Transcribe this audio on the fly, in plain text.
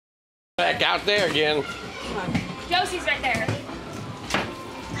Back out there again. Josie's right there.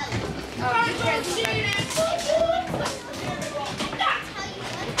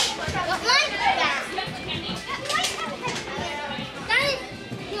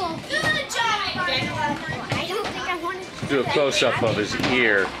 Do a close-up of his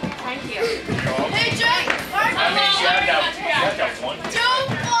ear. Thank you. Hey, Jake! I mean, you have that one. Don't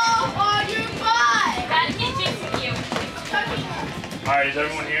fall on your butt! Gotta get Jake with you. Alright, is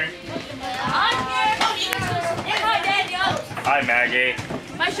everyone here? I'm here. Say hi, Daddy. Hi, Maggie.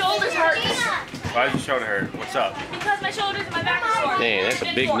 My shoulders hurt. Why does your shoulder hurt? What's up? Because my shoulders and my back are sore. Man, that's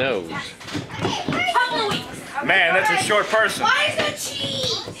a big nose. Couple of weeks. Man, that's a short person. Why is there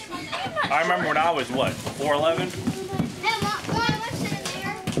cheese? I remember when I was, what, 4'11"?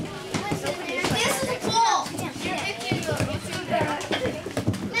 This is full.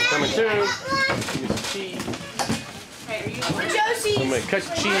 Number 2. Use cheese. Josie. I'm gonna cut the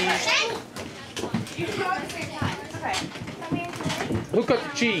cheese. Who cut the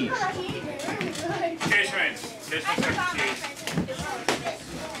cheese? Fishman's. Fishman's cut the cheese.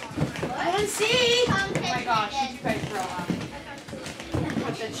 I want to see. Oh my gosh, you guys grow up.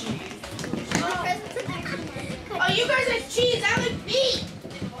 With the cheese. Oh, you guys are cheese. I like meat.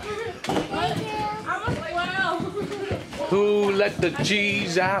 Wow. Who let the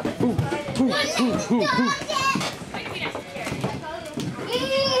cheese out? Who?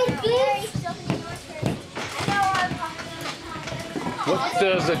 What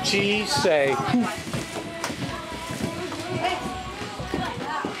does the cheese say?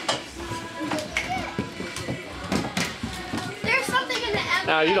 There's something in the end.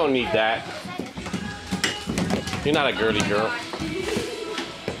 No, you don't need that. You're not a girly girl.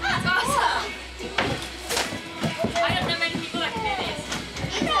 That's awesome. I don't know many people that can do this.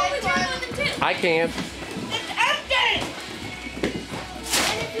 You probably turn on them too. I can. It's empty.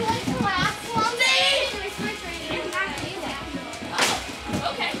 And if you want to last long,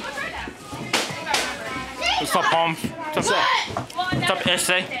 Okay, I'll try that. What's up, Holmes? What's up? What's up,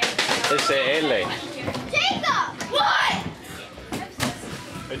 Essay? S-A-L. Jacob, what?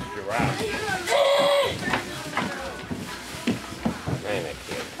 It's a giraffe. Man, that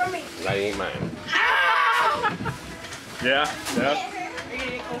kid. That ain't mine. Yeah? Yeah?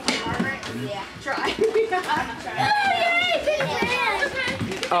 Yeah, try.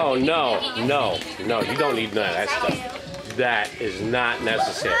 Oh, no. You don't need none of that stuff. That is not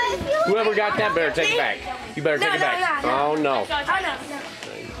necessary. Whoever got that better take it back. You better take it back. Oh, no.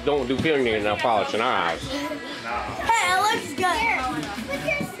 Don't do fingernail polish in our house. Hey, it looks good. I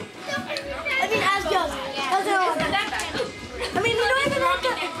mean, as good. I mean, you don't even have to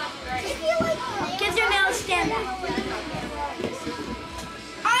get your nails stand up.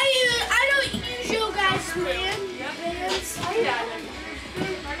 I don't use you guys' hands.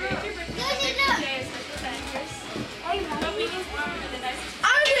 I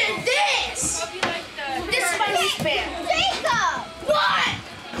did this. This is my wristband. Jacob, what?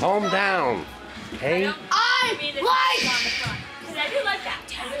 Calm down, okay? I like. I do like that.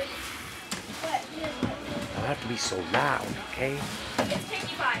 Don't have to be so loud, okay? It's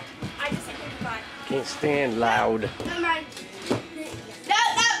 55. I just said 55. Can't stand loud. Not mine. Not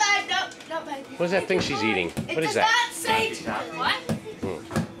mine. Not mine. What's that thing she's eating? What is It that? does not say. What? Who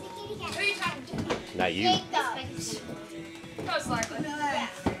are you talking to? Not you. Most likely.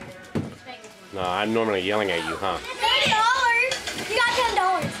 No, I'm normally yelling at you, huh? $30. You got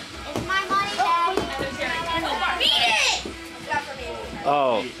 $10. It's my money, Daddy. Beat it.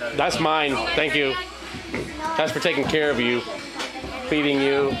 Oh, that's mine. Thank you. That's for taking care of you, feeding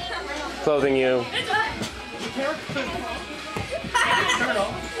you, clothing you.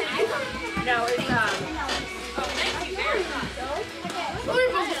 No, it's oh, thank you very much.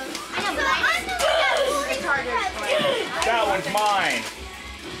 It's harder. That one's mine.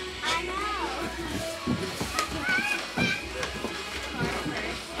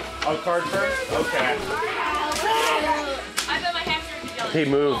 Oh, card first? Okay. I bet my hamster would be jealous. He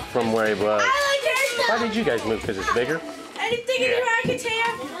moved from where he was. Why did you guys move? Because it's bigger? Anything in your pockets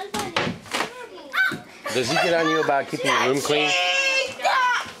here? Does he get on you about keeping your room clean?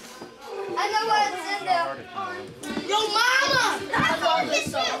 I know what's in there. Yo, Mama! That's all this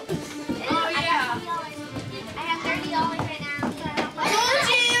stuff. Oh, yeah. I have $30 right now. Told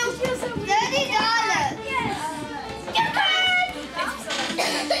you! $30! Yes. Get back!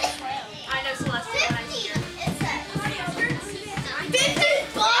 I know Celeste. 50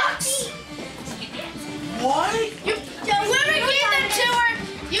 bucks? What? Whoever gave that to her,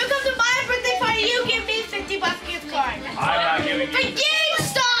 you come to my birthday party, you give me $50 gift card. I'm not giving For you.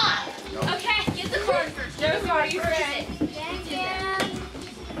 GameStop! Okay, get the card first. Josie, are you ready?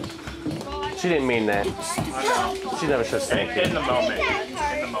 She didn't mean that. She never says thank you. In the moment.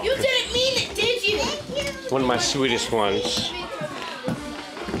 In the moment. You didn't mean it, did you? One of my sweetest ones. Is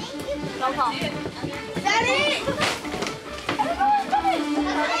that it?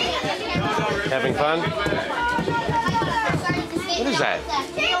 Having fun? What is that?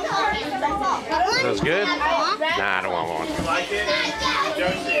 That's good? Nah, I don't want one. You like it?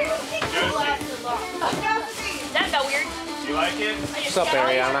 Josie. That felt weird. You like it? What's up,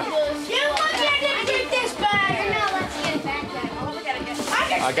 Ariana? You want me to get this bag? No, let's get it back then. Oh, look at it.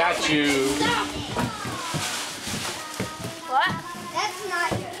 I got you. What? That's not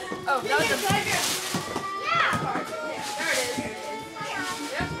good. Oh, that was a... Yeah. There it is.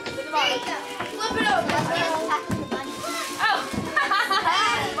 Yep. To the There bottom. you go. Flip it over. Oh.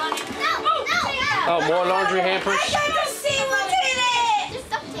 That's funny. No. Oh, more laundry hampers? I got to see what's in it. Just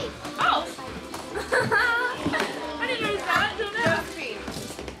duct tape. Oh. I didn't know that until now.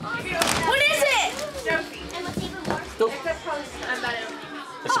 What is it? And what's even more? Nope. It's a poster. I'm about to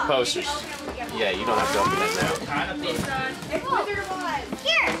It's the posters. Yeah, you don't have to open that now. Kind of. It's Wizard of Oz.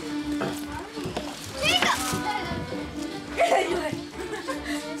 Here. Take it.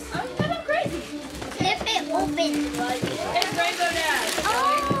 Oh, I'm crazy. Flip it open. It's Rainbow Dash. Oh,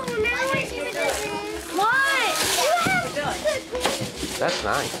 now I see what this is. What? You have That's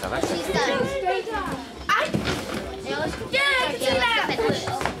nice. I like that. She's done. Yeah, I can see that.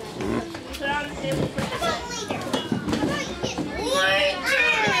 Put it on the table. How about later?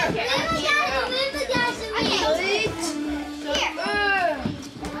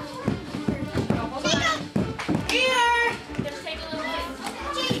 Just take a little bit.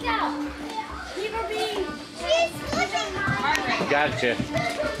 Margaret. Gotcha.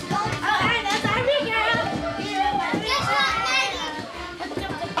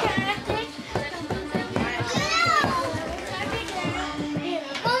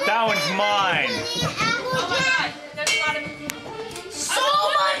 That one's mine. Oh my god. There's a lot of... So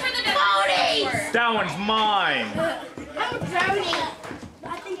much for the ponies! That one's mine. I'm drowning.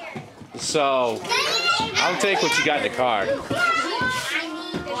 So, I'll take what you got in the card. What?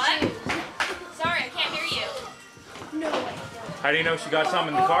 Sorry, I can't hear you. How do you know she got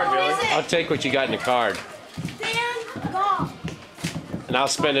something in the card, Billy? I'll take what you got in the card. Thank God. And I'll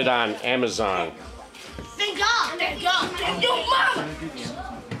spend it on Amazon. Thank God. Thank God. Thank you, Mom.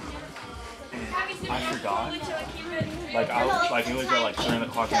 I forgot. Like I was like it was at like 7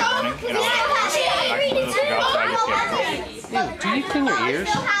 o'clock in the morning, and I was at work. I completely forgot that I just get home. Ew, do you clean your ears?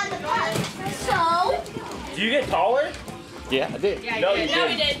 So? Do you get taller? Yeah, I did. Yeah, No, you you did. No,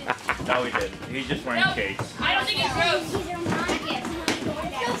 we didn't. did. No, we didn't. He's just wearing No, skates. I don't think it's gross.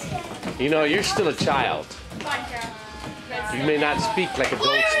 You know, you're still a child. Fine, Carol. You may not speak like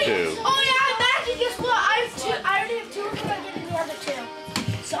adults do. Oh yeah, I'm back, and guess what? I already have two. If I get in the other two.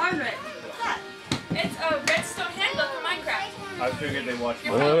 Margaret. It's a Redstone handbook for Minecraft. I figured they watched.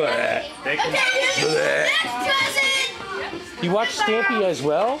 Bleh. They can. Bleh. Next present. You watch Stampy as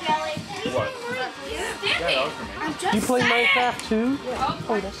well? What? Stampy. Yeah, that was for me. I'm just You play saying. Minecraft too? Oh,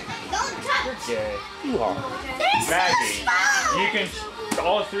 Don't touch. Yeah. You are. This Maggie, is fun. you can.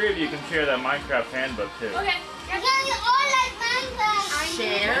 All three of you can share that Minecraft handbook too. okay. Yeah, you all like Minecraft.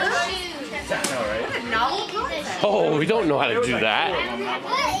 Share? I know, right? No. Oh, we don't know how to do that.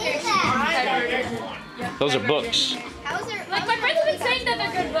 What is that? Those are books. How is there? Like, my friends have been saying that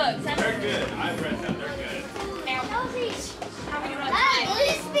they're good books. They're good. I've read them. They're good. How are we doing on Ah, time?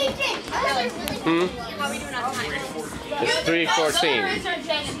 who's speaking? How are we doing on time? It's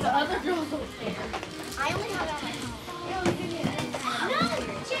 3:14. The other girls over there. I only have that. No,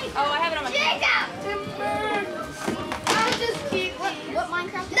 Jacob. Oh, I have it on my phone. Jacob. I'll just keep. What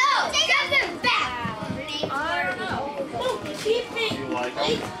Minecraft? No, Jacob, them back. I don't know. No, keep me. You like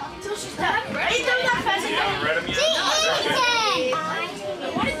them? Until she's done. Ready? Don't not fast You haven't read them yet?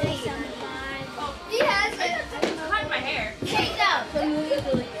 What is this? He has it. Behind my hair. Jacob.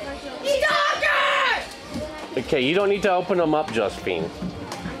 Stalker! Okay, you don't need to open them up, Josephine.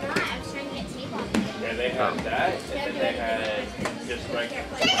 Yeah, they had that, and then they had just like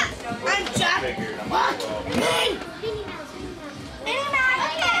I'm Jack. figured. I'm What? like, well, Minnie Mouse. Okay.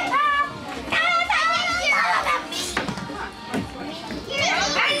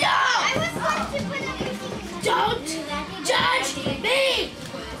 Don't judge me!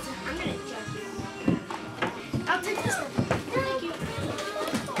 I'm gonna judge you. I'll take this one. Thank you.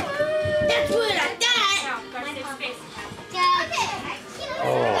 That's what I got. No, gotta save space.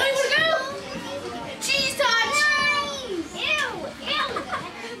 Oh. Where we go? Cheese touch. Ew. Ew.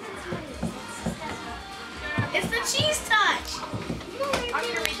 It's the cheese touch.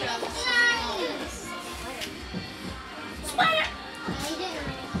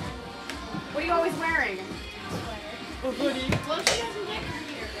 you always wearing? Well, she doesn't get her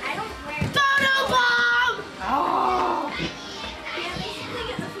here. I don't wear Photobomb! Oh!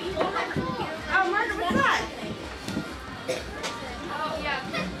 Oh, Margaret, what's that? Oh, yeah.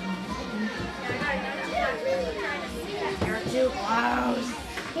 You're too close.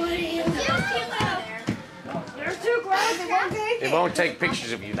 What are you doing? You're too close. It won't take It won't take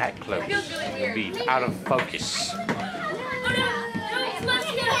pictures of you that close. You'll be out of focus. Oh, no. No,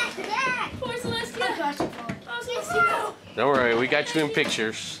 Celestia. Poor Celestia. Oh, Celestia. Don't worry, we got you in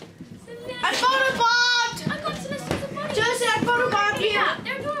pictures. I photobombed! I got Celestia's a bunny. Josie, I photobombed you! Yeah,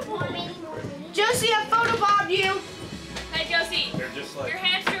 they're adorable. Josie, I photobombed you! Hey, Josie. They're just like. Your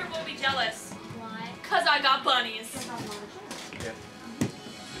hamster will be jealous. Why? Because I got bunnies. Yeah.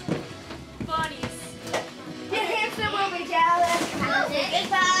 Bunnies. Your hamster will be jealous. Big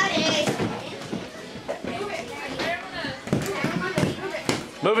body.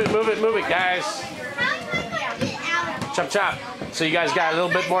 Move it, guys. Chop, chop. So you guys got a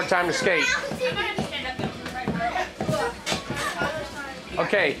little bit more time to skate.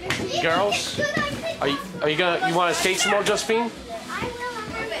 Okay, girls. You want to skate some more, Josephine?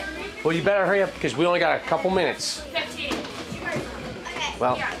 Well, you better hurry up because we only got a couple minutes. 15.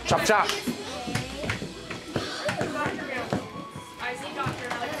 Well, chop, chop. I see Doctor.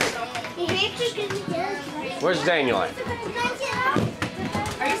 Where's Daniel at?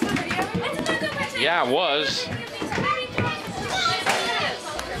 Are you still videoing? Yeah, I was.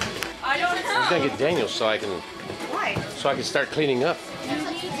 I don't know. I'm gonna get Daniel so I can start cleaning up.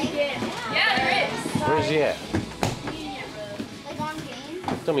 Yeah, there is. Where's he at?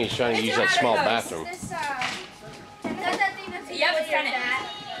 Tell me he's trying to use that small bathroom. Yep, it's tennis. Yeah,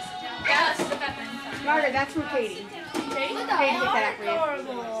 that's the bathroom. Margaret, that's from Katie. Katie did that for you.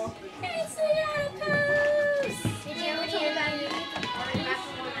 It's the octopus.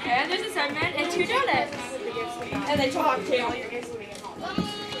 And there's a Sandman and 2 donuts. And they talk too.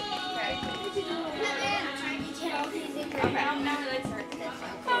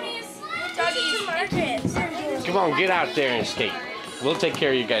 Ponies. Doggies. And kids. Come on, get out there and skate. We'll take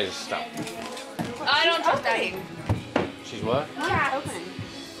care of you guys' stuff. I don't trust that. She's what? Yeah, opening.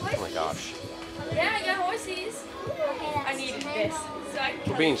 Oh my gosh. Yeah, I got horses. I need this. So I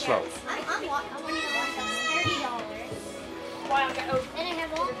can We're being slow. I'm $30. Why I got oh, And I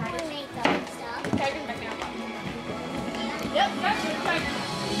have all my makeup stuff. okay, I can back down. Yep, that's right.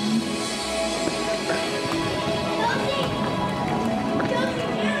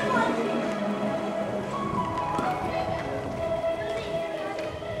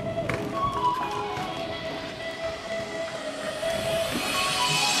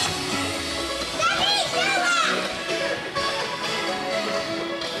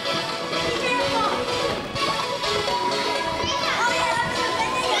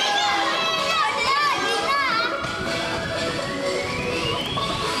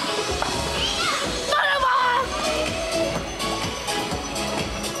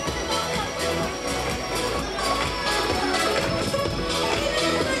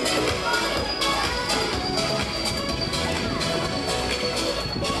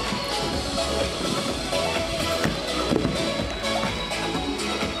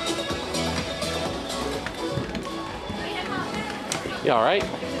 You all right?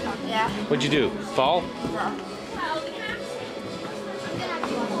 Yeah. What'd you do? Fall?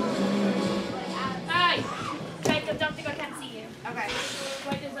 Hi. Jacob, don't think I can't see you. Okay.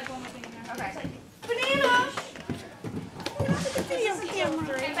 Wait, there's like one more thing in there. Okay. Banana!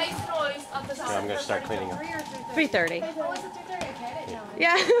 It makes noise up the top. Yeah, I'm gonna start cleaning up. 3:30.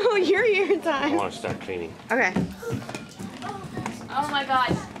 Yeah, you're here in I time. want to start cleaning. Okay. Oh my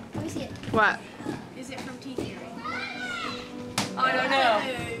god. Let me see it. What? Is it from Tea Theory? I don't know.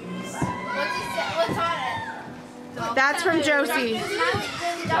 What's on it? That's from Josie.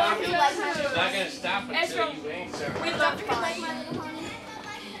 Not gonna stop until you answer. We love to Like My Little Pony?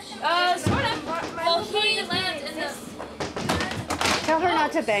 sort of. Well, he lands in the. Tell her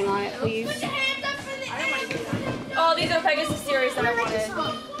not to bang on it, please. Put your hands up for the end. Oh, these are Pegasus series that I wanted.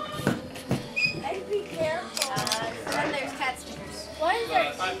 Be careful. And then there's cat stickers. What is there?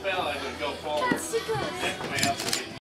 If I fell,